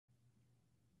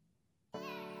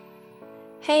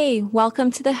Hey,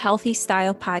 welcome to the Healthy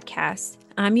Style Podcast.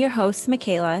 I'm your host,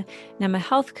 Michaela, and I'm a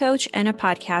health coach and a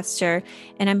podcaster,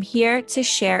 and I'm here to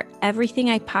share everything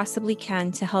I possibly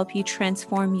can to help you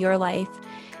transform your life.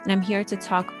 And I'm here to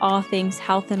talk all things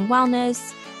health and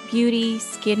wellness, beauty,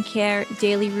 skincare,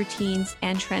 daily routines,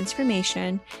 and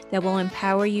transformation that will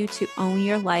empower you to own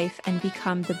your life and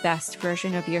become the best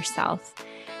version of yourself.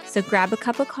 So grab a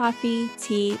cup of coffee,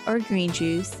 tea, or green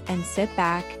juice and sit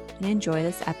back and enjoy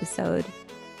this episode.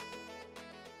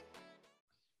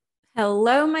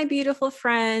 Hello, my beautiful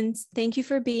friends. Thank you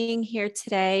for being here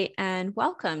today and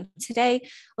welcome. Today,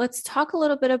 let's talk a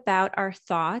little bit about our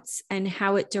thoughts and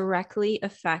how it directly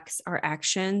affects our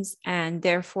actions and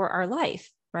therefore our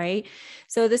life, right?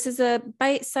 So this is a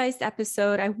bite-sized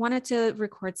episode. I wanted to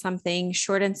record something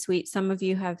short and sweet. Some of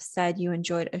you have said you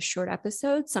enjoyed a short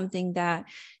episode, something that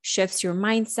shifts your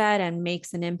mindset and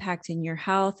makes an impact in your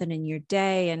health and in your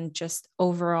day and just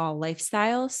overall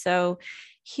lifestyle. So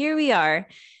here we are.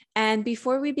 And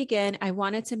before we begin, I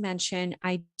wanted to mention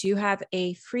I do have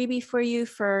a freebie for you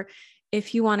for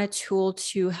if you want a tool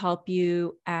to help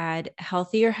you add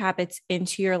healthier habits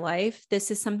into your life. This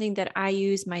is something that I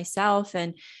use myself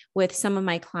and with some of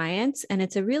my clients, and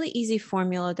it's a really easy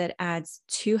formula that adds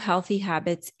 2 healthy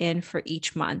habits in for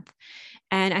each month.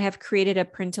 And I have created a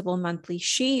printable monthly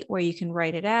sheet where you can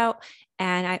write it out.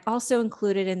 And I also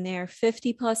included in there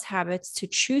 50 plus habits to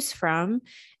choose from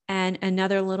and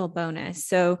another little bonus.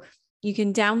 So you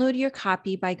can download your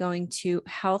copy by going to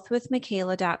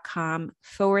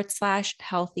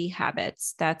healthwithmichaela.com/healthy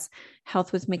habits. That's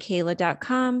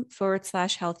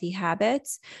healthwithmichaela.com/healthy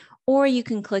habits, or you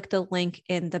can click the link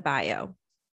in the bio.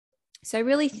 So I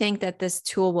really think that this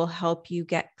tool will help you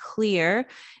get clear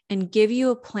and give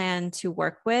you a plan to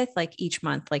work with like each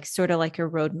month, like sort of like a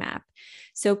roadmap.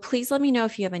 So please let me know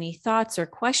if you have any thoughts or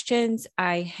questions.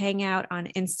 I hang out on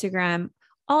Instagram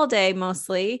all day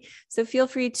mostly. So feel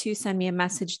free to send me a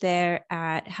message there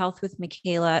at Health with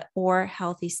Michaela or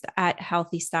at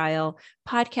Healthy Style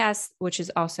Podcast, which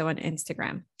is also on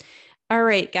Instagram. All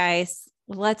right, guys,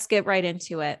 let's get right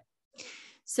into it.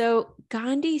 So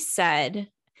Gandhi said,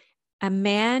 "A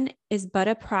man is but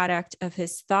a product of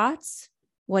his thoughts.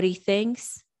 What he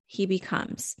thinks, he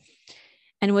becomes."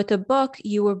 And with the book,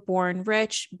 You Were Born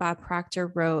Rich, Bob Proctor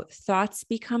wrote, "Thoughts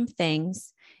become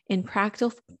things. In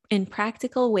practical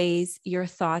ways, your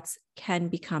thoughts can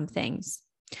become things."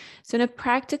 So in a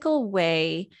practical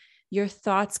way, your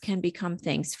thoughts can become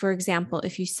things. For example,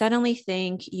 if you suddenly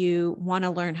think you want to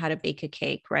learn how to bake a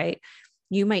cake, right?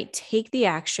 You might take the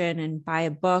action and buy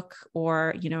a book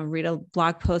or, read a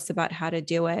blog post about how to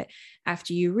do it.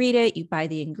 After you read it, you buy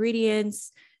the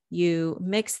ingredients, you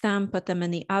mix them, put them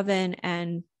in the oven,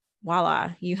 and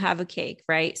voila, you have a cake,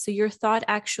 right? So your thought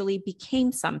actually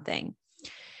became something.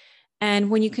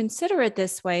 And when you consider it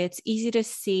this way, it's easy to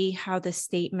see how the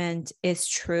statement is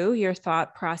true. Your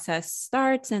thought process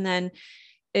starts, and then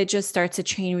it just starts a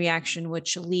chain reaction,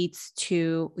 which leads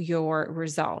to your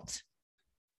result.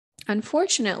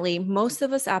 Unfortunately, most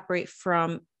of us operate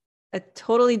from a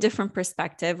totally different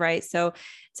perspective, right? So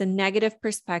it's a negative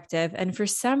perspective. And for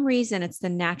some reason, it's the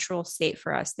natural state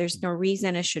for us. There's no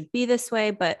reason it should be this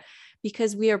way, but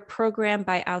because we are programmed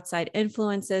by outside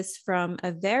influences from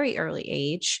a very early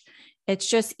age, it's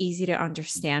just easy to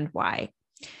understand why.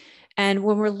 And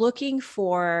when we're looking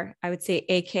for, I would say,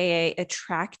 AKA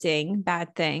attracting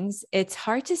bad things, it's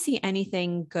hard to see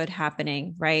anything good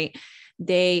happening, right?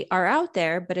 They are out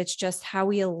there, but it's just how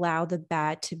we allow the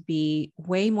bad to be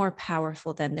way more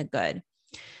powerful than the good.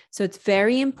 So it's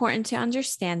very important to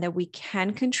understand that we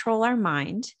can control our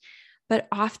mind, but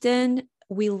often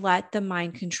we let the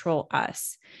mind control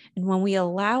us. And when we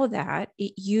allow that,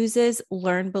 it uses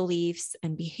learned beliefs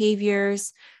and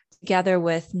behaviors together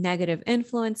with negative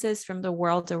influences from the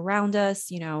world around us,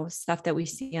 stuff that we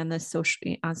see on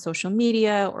social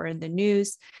media or in the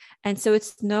news. And so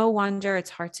it's no wonder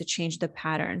it's hard to change the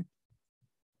pattern.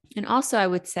 And also, I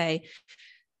would say,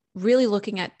 really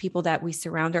looking at people that we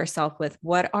surround ourselves with,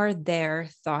 what are their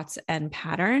thoughts and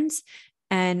patterns?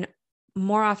 And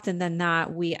more often than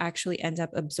not, we actually end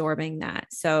up absorbing that.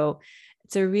 So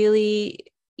it's a really,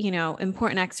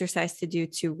 important exercise to do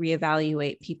to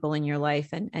reevaluate people in your life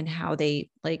and how they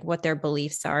what their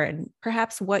beliefs are and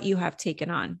perhaps what you have taken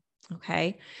on.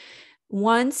 Okay.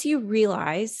 Once you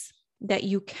realize that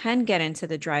you can get into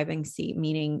the driving seat,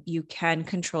 meaning you can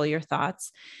control your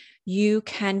thoughts, you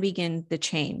can begin the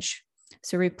change.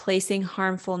 So replacing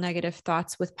harmful negative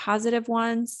thoughts with positive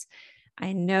ones.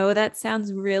 I know that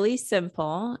sounds really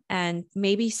simple and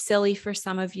maybe silly for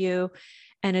some of you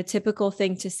and a typical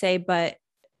thing to say, but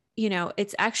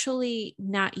it's actually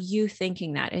not you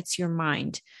thinking that, it's your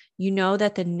mind. You know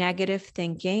that the negative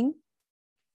thinking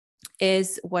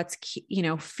is what's,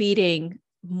 feeding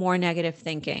more negative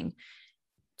thinking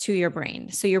to your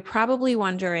brain. So you're probably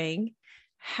wondering,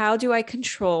 how do I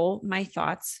control my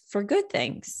thoughts for good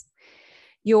things?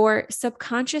 Your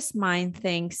subconscious mind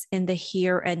thinks in the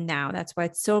here and now. That's why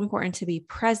it's so important to be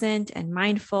present and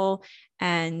mindful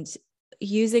and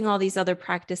using all these other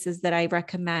practices that I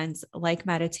recommend, like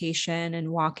meditation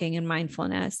and walking and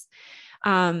mindfulness.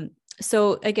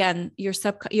 So again,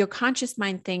 your conscious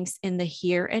mind thinks in the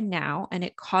here and now, and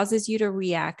it causes you to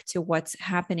react to what's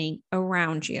happening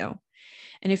around you.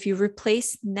 And if you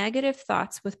replace negative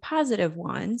thoughts with positive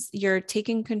ones, you're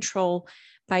taking control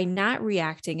by not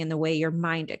reacting in the way your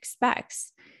mind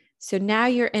expects. So now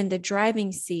you're in the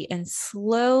driving seat, and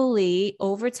slowly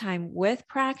over time with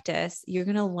practice, you're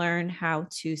going to learn how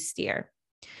to steer,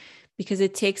 because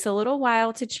it takes a little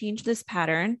while to change this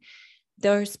pattern.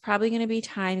 There's probably going to be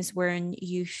times when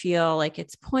you feel like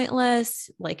it's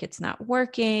pointless, like it's not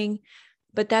working,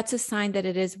 but that's a sign that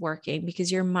it is working,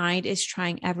 because your mind is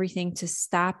trying everything to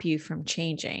stop you from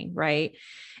changing, right?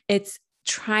 It's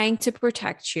trying to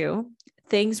protect you.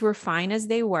 Things were fine as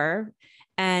they were,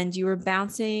 and you were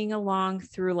bouncing along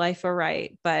through life all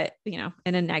right, but in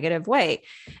a negative way.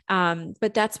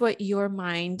 But that's what your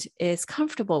mind is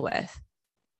comfortable with.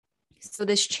 So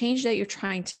this change that you're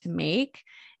trying to make,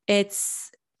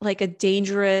 it's like a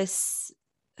dangerous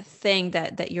thing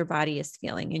that your body is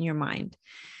feeling in your mind.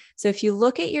 So if you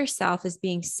look at yourself as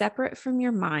being separate from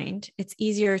your mind, it's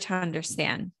easier to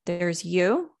understand. There's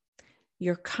you,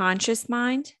 your conscious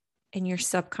mind, and your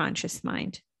subconscious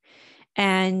mind.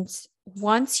 And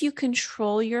once you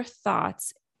control your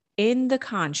thoughts in the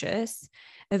conscious,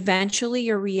 eventually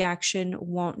your reaction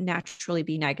won't naturally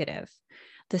be negative.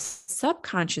 The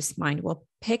subconscious mind will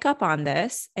pick up on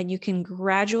this, and you can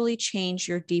gradually change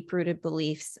your deep-rooted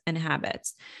beliefs and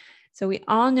habits. So we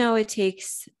all know it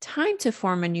takes time to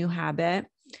form a new habit.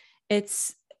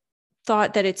 It's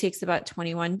thought that it takes about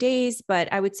 21 days,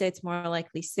 but I would say it's more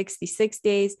likely 66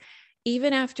 days.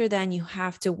 Even after then, you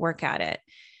have to work at it,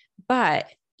 but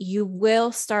you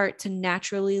will start to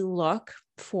naturally look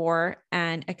for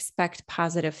and expect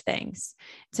positive things.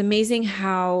 It's amazing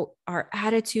how our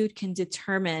attitude can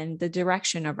determine the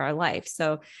direction of our life.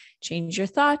 So change your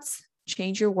thoughts,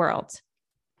 change your world.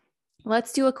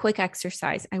 Let's do a quick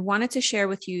exercise. I wanted to share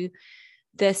with you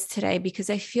this today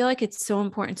because I feel like it's so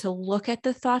important to look at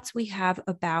the thoughts we have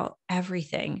about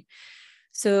everything.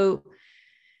 So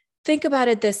think about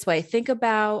it this way. Think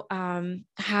about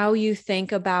how you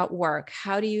think about work.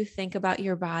 How do you think about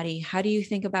your body? How do you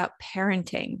think about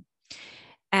parenting?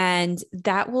 And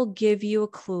that will give you a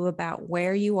clue about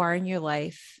where you are in your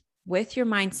life with your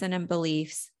mindset and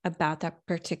beliefs about that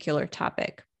particular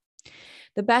topic.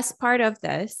 The best part of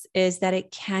this is that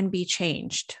it can be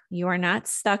changed. You are not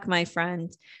stuck, my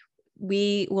friend.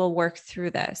 We will work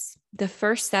through this. The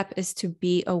first step is to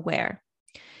be aware.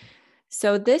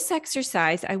 So this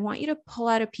exercise, I want you to pull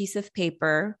out a piece of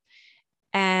paper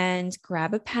and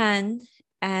grab a pen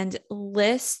and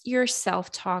list your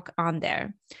self-talk on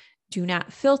there. Do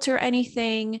not filter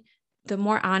anything. The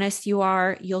more honest you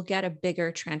are, you'll get a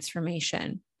bigger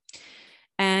transformation.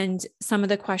 And some of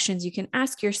the questions you can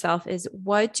ask yourself is,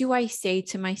 what do I say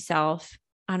to myself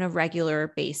on a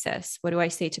regular basis? What do I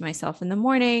say to myself in the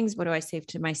mornings? What do I say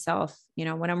to myself,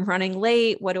 when I'm running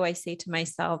late? What do I say to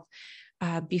myself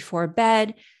before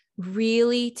bed?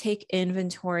 Really take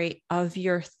inventory of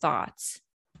your thoughts.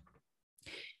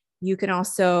 You can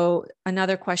also,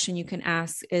 another question you can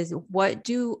ask is, what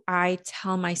do I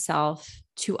tell myself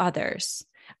to others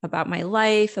about my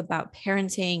life, about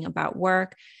parenting, about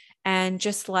work? And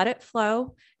just let it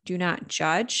flow. Do not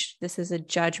judge. This is a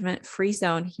judgment-free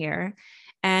zone here.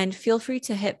 And feel free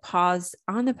to hit pause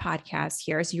on the podcast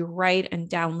here as you write and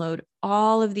download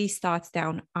all of these thoughts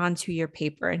down onto your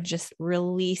paper and just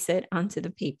release it onto the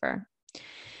paper.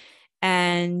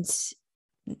 And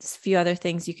a few other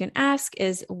things you can ask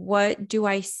is, what do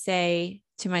I say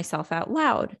to myself out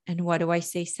loud? And what do I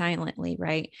say silently,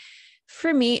 right?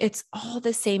 For me, it's all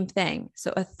the same thing.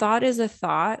 So a thought is a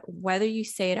thought, whether you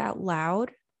say it out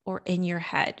loud or in your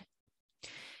head.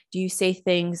 Do you say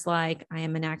things like, I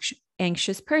am an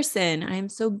anxious person, I am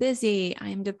so busy, I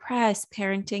am depressed,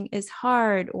 parenting is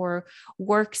hard, or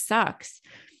work sucks?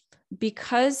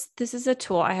 Because this is a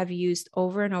tool I have used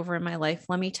over and over in my life,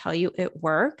 let me tell you, it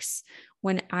works.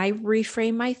 When I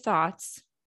reframe my thoughts,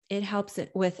 it helps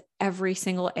it with every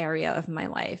single area of my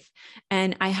life.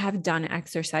 And I have done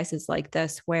exercises like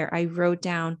this where I wrote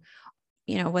down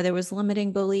whether it was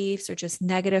limiting beliefs or just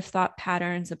negative thought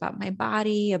patterns about my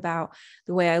body, about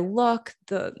the way I look,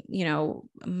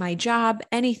 my job,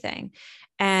 anything.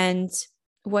 And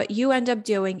what you end up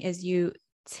doing is you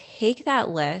take that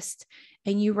list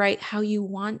and you write how you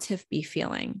want to be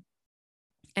feeling.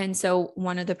 And so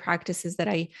one of the practices that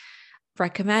I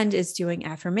recommend is doing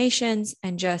affirmations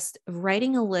and just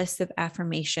writing a list of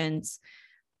affirmations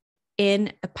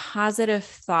in a positive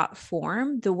thought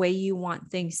form, the way you want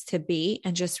things to be,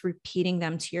 and just repeating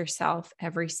them to yourself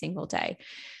every single day.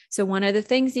 So one of the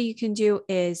things that you can do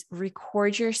is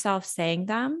record yourself saying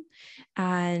them,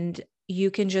 and you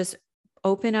can just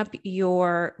open up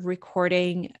your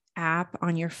recording app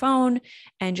on your phone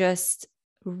and just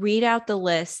read out the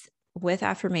list with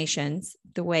affirmations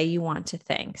the way you want to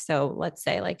think. So let's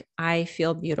say like, I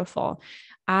feel beautiful.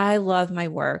 I love my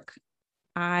work.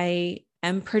 I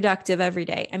am productive every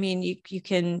day. I mean, you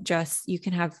can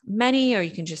have many, or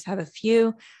you can just have a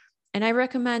few. And I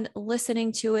recommend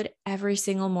listening to it every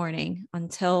single morning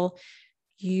until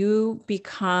you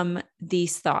become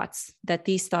these thoughts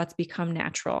become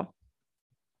natural.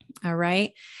 All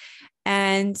right.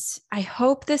 And I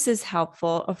hope this is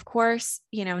helpful. Of course,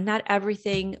 not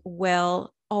everything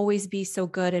will always be so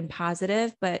good and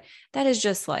positive, but that is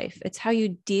just life. It's how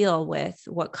you deal with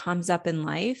what comes up in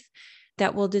life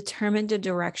that will determine the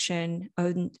direction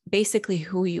of basically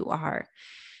who you are.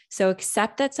 So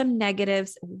accept that some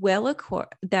negatives will occur,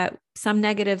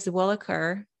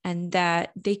 and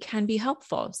that they can be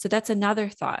helpful. So that's another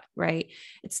thought, right?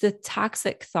 It's the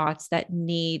toxic thoughts that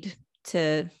we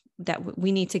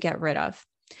need to get rid of.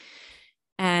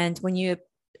 And when you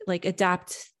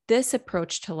adopt this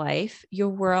approach to life, your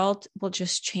world will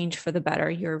just change for the better.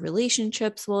 Your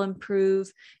relationships will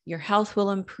improve, your health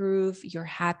will improve, your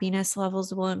happiness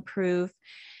levels will improve,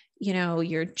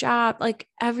 your job,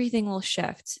 everything will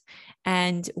shift.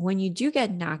 And when you do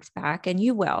get knocked back, and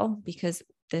you will, because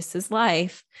this is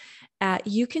life,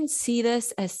 you can see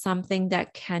this as something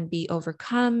that can be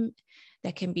overcome,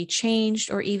 that can be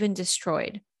changed, or even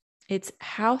destroyed. It's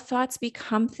how thoughts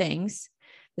become things,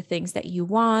 the things that you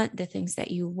want, the things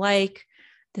that you like,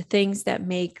 the things that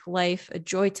make life a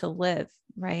joy to live,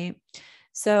 right?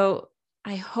 So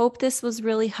I hope this was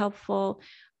really helpful.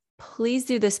 Please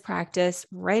do this practice,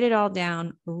 write it all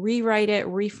down, rewrite it,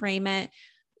 reframe it.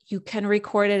 You can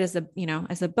record it as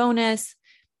a bonus,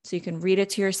 so you can read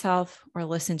it to yourself or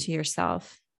listen to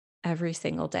yourself every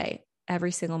single day,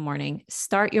 every single morning.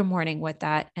 Start your morning with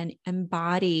that and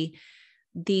embody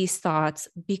these thoughts,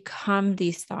 become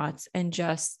these thoughts, and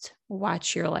just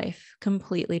watch your life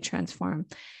completely transform.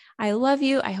 I love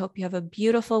you. I hope you have a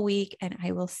beautiful week, and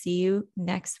I will see you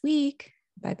next week.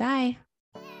 Bye-bye.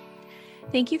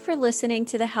 Thank you for listening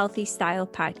to the Healthy Style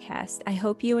Podcast. I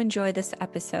hope you enjoy this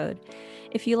episode.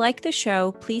 If you like the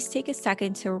show, please take a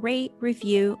second to rate,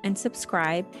 review, and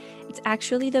subscribe. It's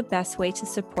actually the best way to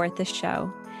support the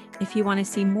show. If you want to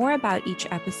see more about each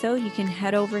episode, you can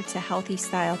head over to Healthy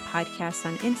Style Podcast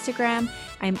on Instagram.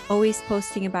 I'm always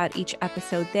posting about each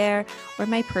episode there, or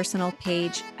my personal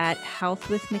page at Health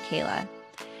with Michaela.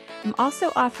 I'm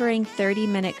also offering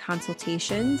 30-minute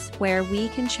consultations where we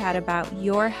can chat about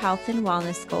your health and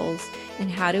wellness goals and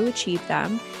how to achieve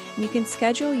them. And you can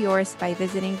schedule yours by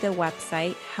visiting the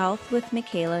website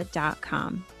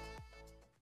healthwithmichaela.com.